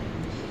well.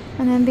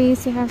 And then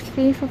these you have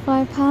 3 for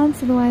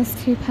 £5, otherwise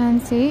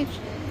 £2 each.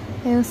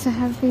 They also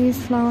have these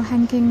floral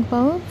hanging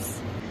bulbs.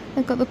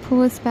 They've got the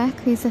paws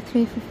back. These are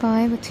 3 for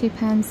 £5 or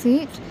 £2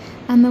 each.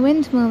 And the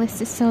windmill,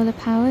 this is solar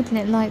powered and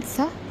it lights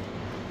up.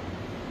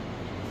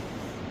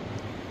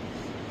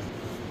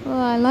 Oh,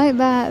 I like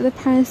that. The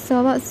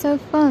parasol, that's so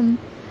fun.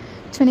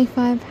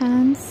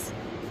 £25.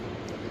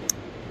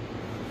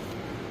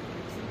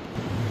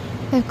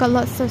 They've got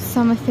lots of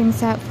summer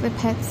things out for the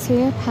pets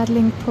here.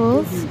 Paddling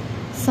pools,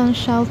 sun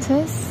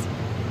shelters,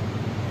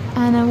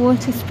 and a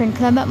water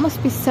sprinkler. That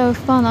must be so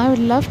fun. I would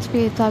love to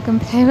be a dog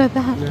and play with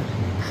that. Yeah.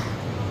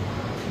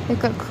 They've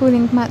got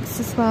cooling mats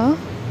as well.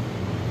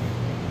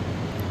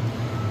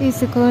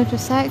 These are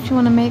gorgeous. I actually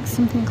want to make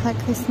something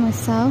like this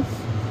myself.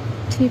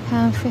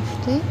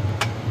 £2.50.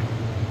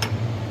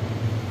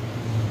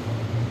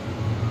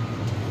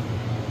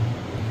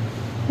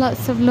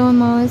 Lots of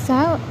lawnmowers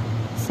out.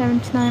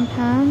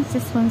 £79.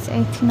 This one's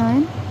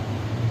 £89.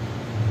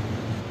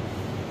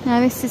 Now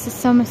this is the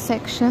summer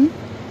section.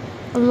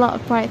 A lot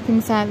of bright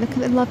things out. Look at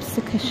the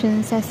lobster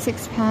cushions. They're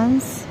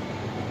 £6.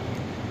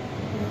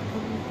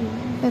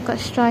 They've got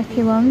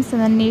stripy ones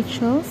and then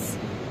neutrals.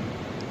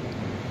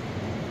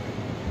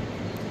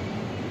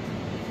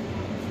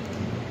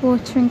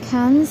 Watering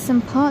cans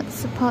and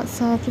pots. The pots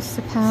are just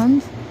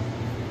 £1.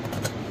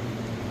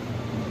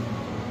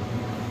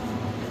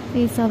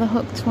 These are the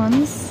hooked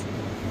ones.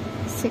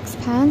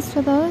 £6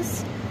 for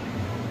those.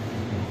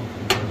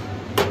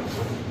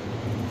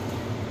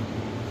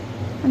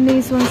 And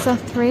these ones are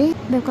 3.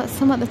 They've got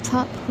some at the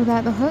top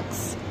without the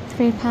hooks.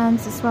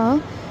 £3 as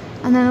well.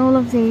 And then all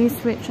of these,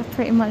 which are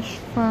pretty much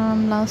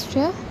from last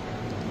year.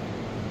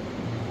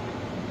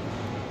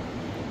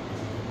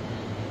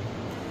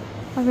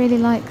 I really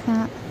like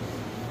that.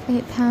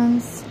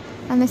 £8.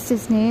 And this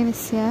is new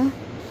this year.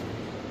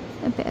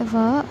 A bit of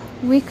art.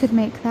 We could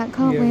make that,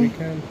 can't we? Yeah, we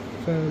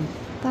can.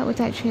 That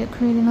would actually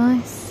look really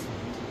nice.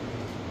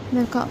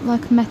 They've got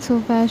like metal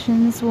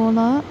versions, wall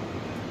art.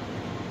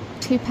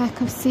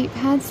 2-pack of seat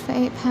pads for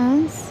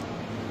 £8.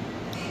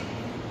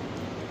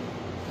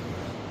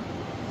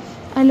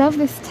 I love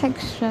this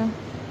texture.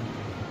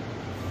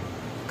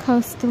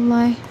 Coastal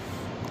life.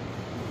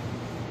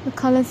 The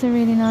colours are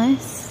really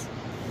nice.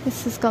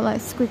 This has got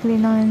like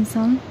squiggly lines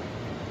on.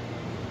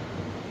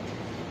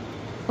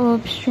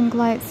 Orb string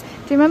lights.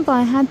 Do you remember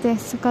I had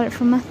this? I got it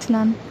from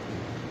Matalan.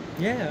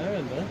 Yeah, I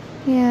remember.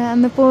 Yeah,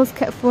 and the balls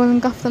kept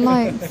falling off the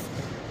lights.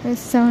 It was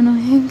so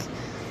annoying.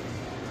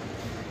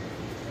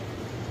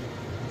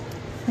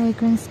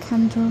 Fragrance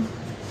candle.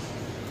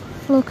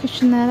 Floor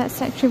cushion there,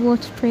 that's actually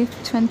waterproof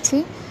for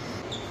 £20.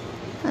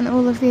 And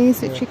all of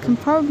these, which you can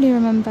probably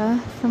remember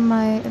from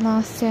my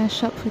last year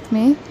shop with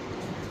me.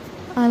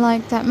 I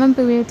like that.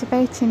 Remember we were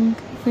debating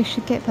if we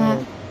should get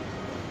that.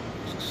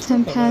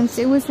 £10.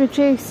 It was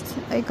reduced.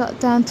 It got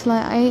down to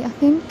like 8, I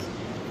think.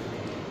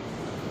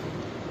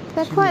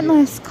 They're quite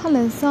nice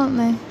colours, aren't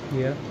they?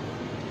 Yeah.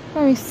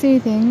 Very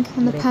soothing.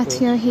 And the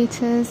patio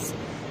heaters,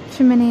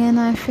 chimney are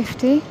now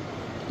 £50.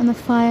 And the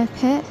fire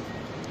pit.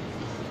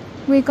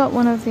 We got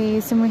one of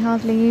these and we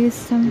hardly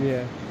used them.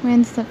 Yeah. We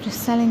ended up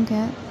just selling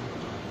it.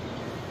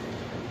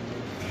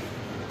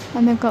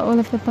 And they've got all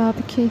of the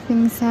barbecue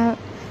things out.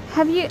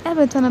 Have you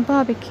ever done a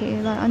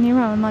barbecue like on your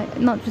own, like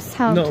not just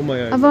help? Not on my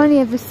own. I've only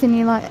ever seen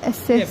you like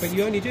assist. Yeah, but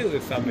you only do it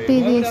with family.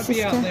 Why would I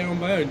be out there on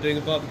my own doing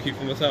a barbecue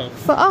for myself?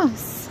 For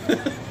us.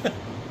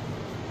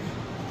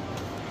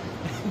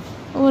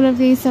 All of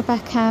these are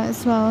back out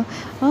as well.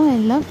 Oh, I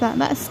love that.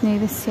 That's new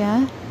this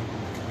year.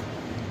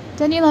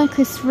 Don't you like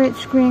this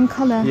rich green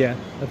colour? Yeah,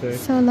 I do.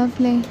 So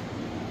lovely.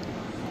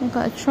 They've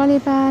got a trolley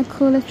bag,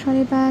 cooler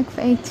trolley bag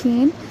for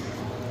 £18.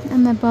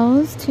 And the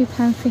bowls,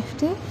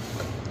 £2.50.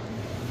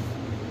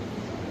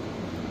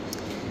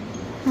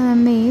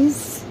 And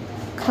these,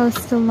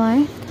 Coastal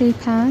Life,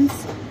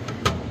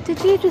 £3.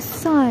 Did you just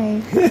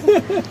sigh?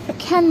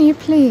 Can you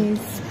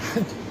please?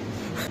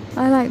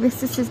 I like this.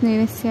 This is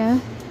new this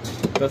year.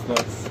 That's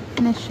nice.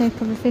 In the shape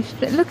of a fish.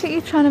 But look at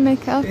you trying to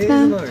make it up It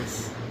now. is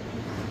nice.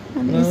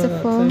 And it is a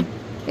foil.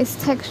 It's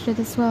textured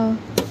as well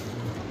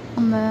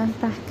on the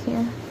back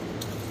here.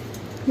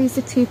 These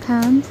are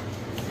 £2,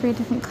 3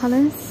 different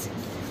colours.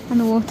 And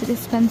the water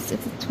dispenser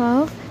is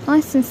 12.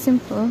 Nice and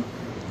simple.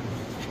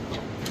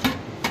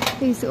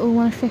 These are all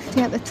 £1.50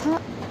 at the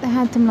top. They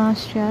had them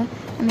last year,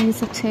 and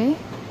these are £2.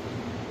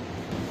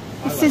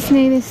 This is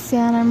new this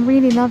year, and I'm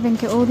really loving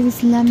it. All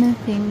these lemon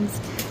things,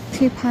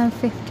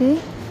 £2.50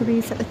 for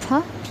these at the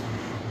top,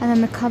 and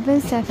then the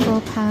covers, they're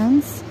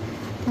 £4.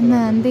 And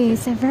then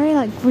these, they're very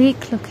like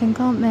Greek looking,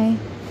 aren't they?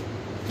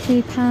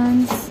 £3,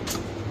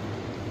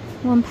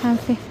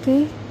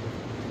 £1.50.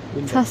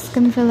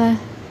 Tuscan Villa,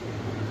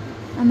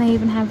 and they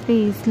even have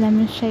these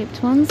lemon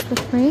shaped ones for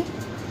free.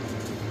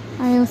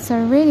 I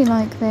also really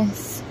like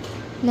this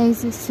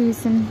Lazy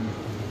Susan,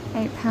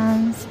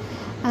 £8,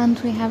 and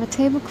we have a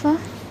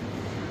tablecloth.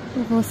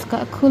 We've also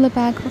got a cooler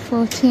bag for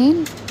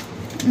 14.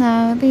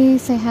 Now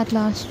these they had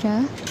last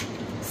year,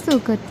 still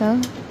good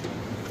though.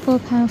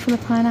 £4 for the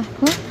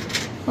pineapple.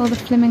 All the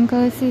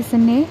flamingos, these are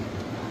new.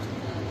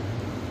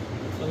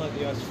 I like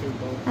the ice cream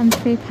bowl. And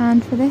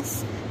 £3 for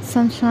this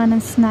sunshine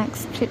and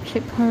snacks chip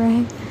chip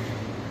hooray.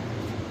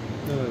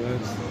 Oh,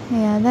 those.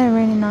 Yeah, they're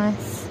really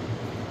nice.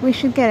 We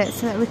should get it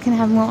so that we can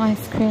have more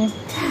ice cream.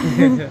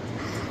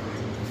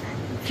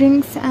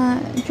 Drink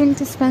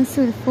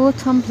dispenser with 4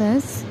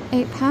 tumblers,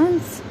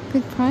 £8,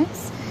 good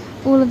price.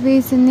 All of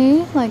these are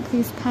new, like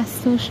these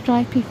pastel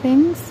stripy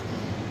things.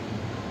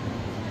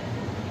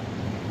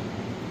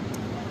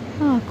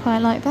 Oh, I quite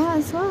like that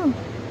as well.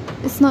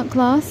 It's not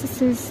glass,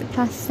 this is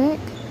plastic.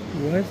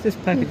 Why is this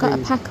packaging? We've got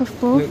a pack of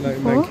 4. Look like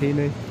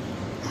mankini.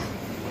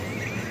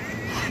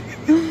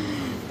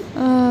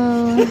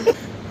 Oh,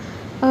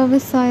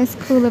 oversized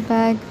cooler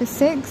bag for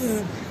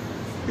 6.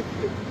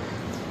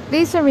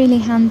 These are really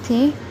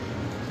handy.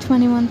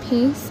 21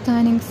 piece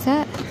dining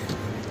set,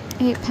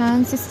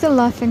 £8. He's still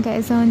laughing at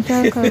his own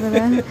joke over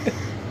there.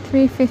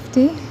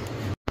 £3.50.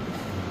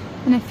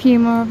 And a few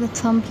more of the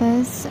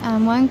tumblers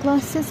and wine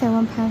glasses, they're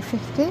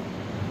 £1.50.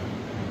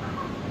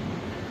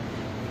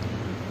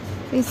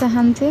 These are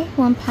handy,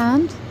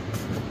 £1.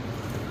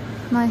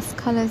 Nice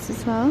colours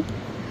as well.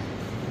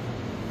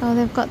 Oh,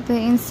 they've got the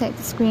insect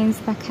screens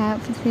back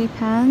out for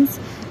 £3,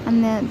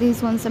 and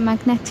these ones are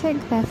magnetic,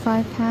 they're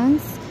 £5.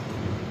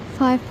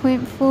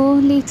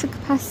 5.4 litre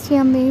capacity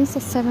on these are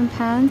 £7,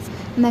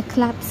 and they're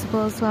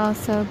collapsible as well,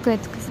 so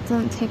good because it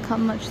doesn't take up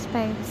much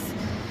space.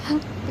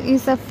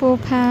 These are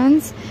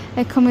 £4.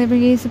 They come with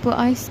reusable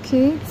ice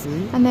cubes,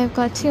 and they've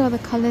got 2 other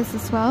colours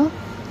as well.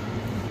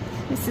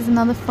 This is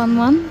another fun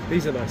one.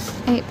 These are nice.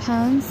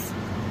 £8.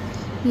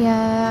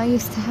 Yeah, I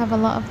used to have a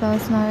lot of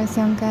those when I was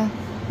younger.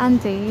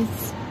 And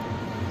these.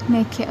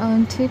 Make your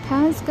own,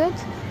 £2, good.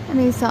 And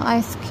these are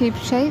ice cube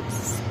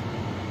shapes,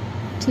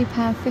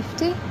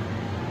 £2.50.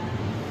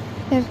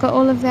 They've got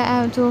all of their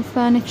outdoor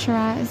furniture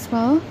out as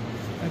well.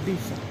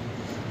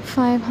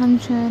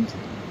 £500.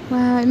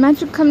 Wow,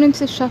 imagine coming into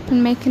the shop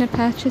and making a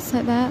purchase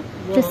like that,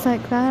 well, just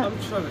like that. I'm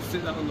trying to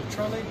fit that on the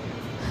trolley.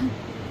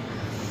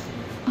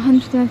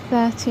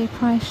 130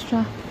 price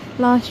drop.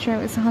 Last year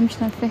it was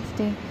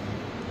 150. I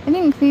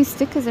think these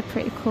stickers are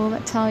pretty cool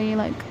that tell you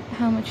like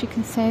how much you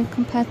can save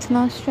compared to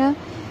last year.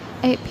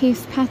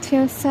 8-piece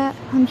patio set,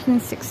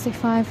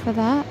 165 for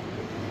that.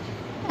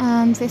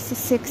 And this is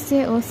 60.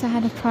 It also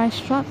had a price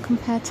drop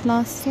compared to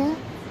last year.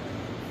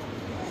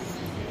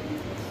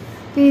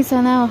 These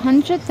are now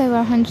 100. They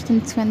were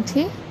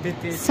 120.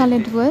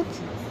 Solid wood.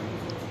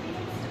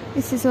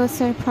 This is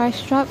also a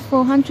price drop,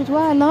 400.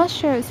 Wow,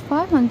 last year it was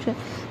 500.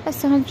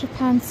 That's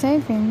 £100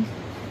 saving.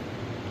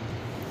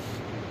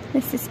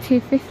 This is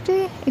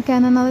 250.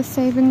 Again, another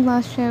saving.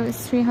 Last year it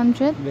was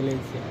 300.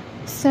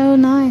 So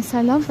nice.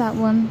 I love that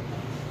one.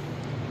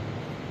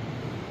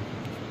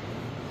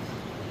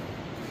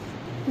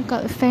 We've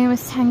got the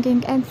famous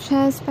hanging egg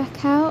chairs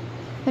back out.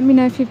 Let me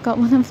know if you've got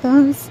one of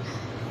those.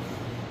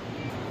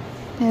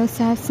 They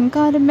also have some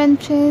garden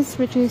benches,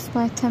 reduced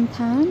by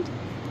 £10.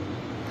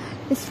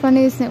 It's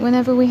funny, isn't it?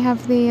 Whenever we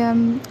have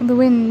the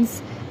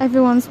winds,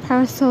 everyone's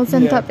parasols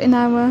end up in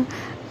our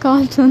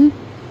garden.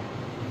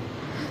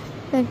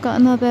 They've got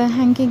another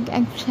hanging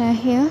egg chair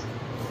here.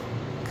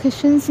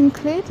 Cushions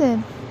included,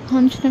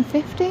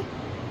 150.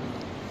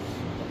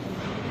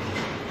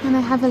 And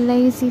they have a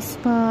lazy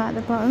spa at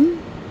the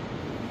bottom.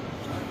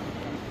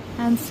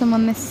 And some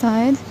on this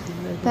side.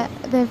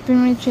 They've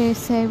been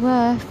reduced. They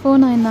were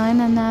 $4.99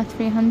 and now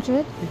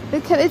 $300.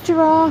 Look at the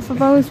giraffe.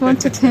 I've always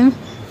wanted him.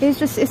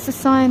 It's a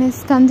sign. He's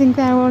standing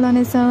there all on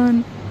his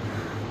own.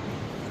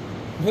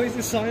 What is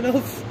the sign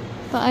of?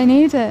 But I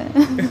need it.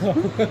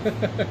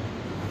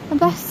 And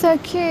that's so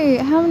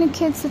cute. How many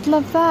kids would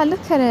love that?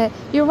 Look at it.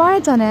 You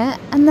ride on it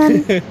and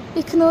then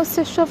you can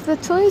also shove the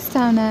toys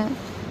down it.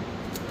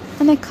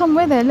 And they come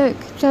with it. Look,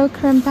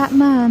 Joker and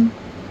Batman.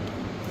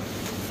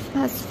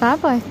 That's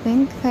fab, I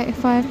think.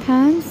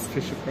 £35.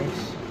 Fisher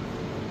Price.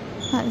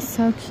 That is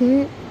so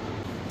cute.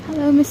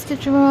 Hello, Mr.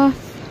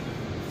 Giraffe.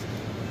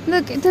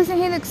 Look, doesn't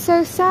he look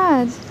so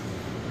sad?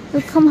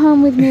 You'll come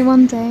home with me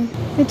one day.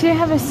 They do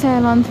have a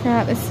sale on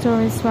throughout the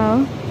store as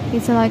well.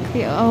 These are like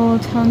the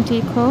old home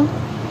decor.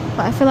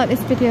 But I feel like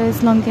this video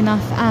is long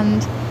enough,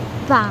 and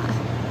that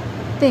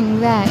thing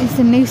there is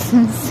a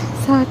nuisance.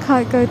 So I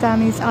can't go down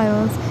these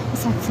aisles.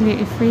 It's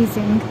absolutely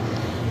freezing.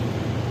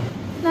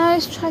 Now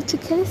it's tried to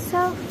kill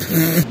itself.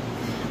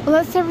 Well,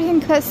 that's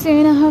everything for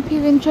soon. I hope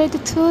you've enjoyed the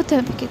tour.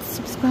 Don't forget to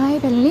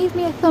subscribe and leave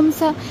me a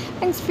thumbs up.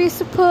 Thanks for your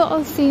support.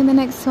 I'll see you in the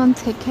next one.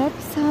 Take care of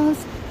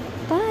yourselves.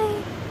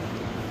 Bye.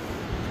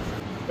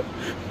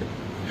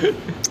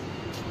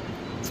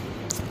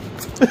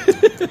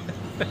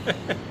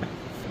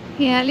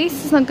 Yeah, at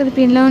least it's not going to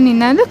be lonely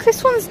now. Look,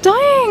 this one's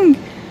dying.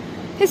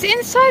 His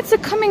insides are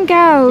coming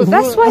out.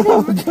 That's why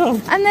they're...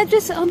 And they're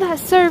just... Oh,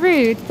 that's so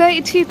rude.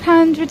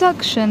 £32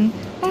 reduction.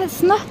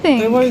 That's nothing.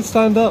 They won't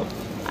stand up.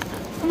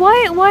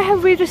 Why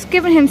have we just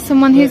given him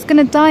someone who's going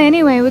to die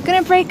anyway? We're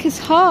going to break his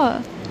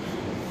heart.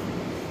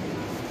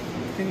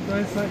 Can you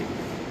guys like...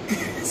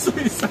 sort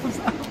yourselves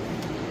out?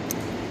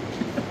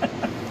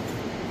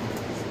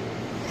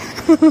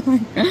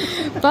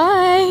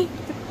 Bye.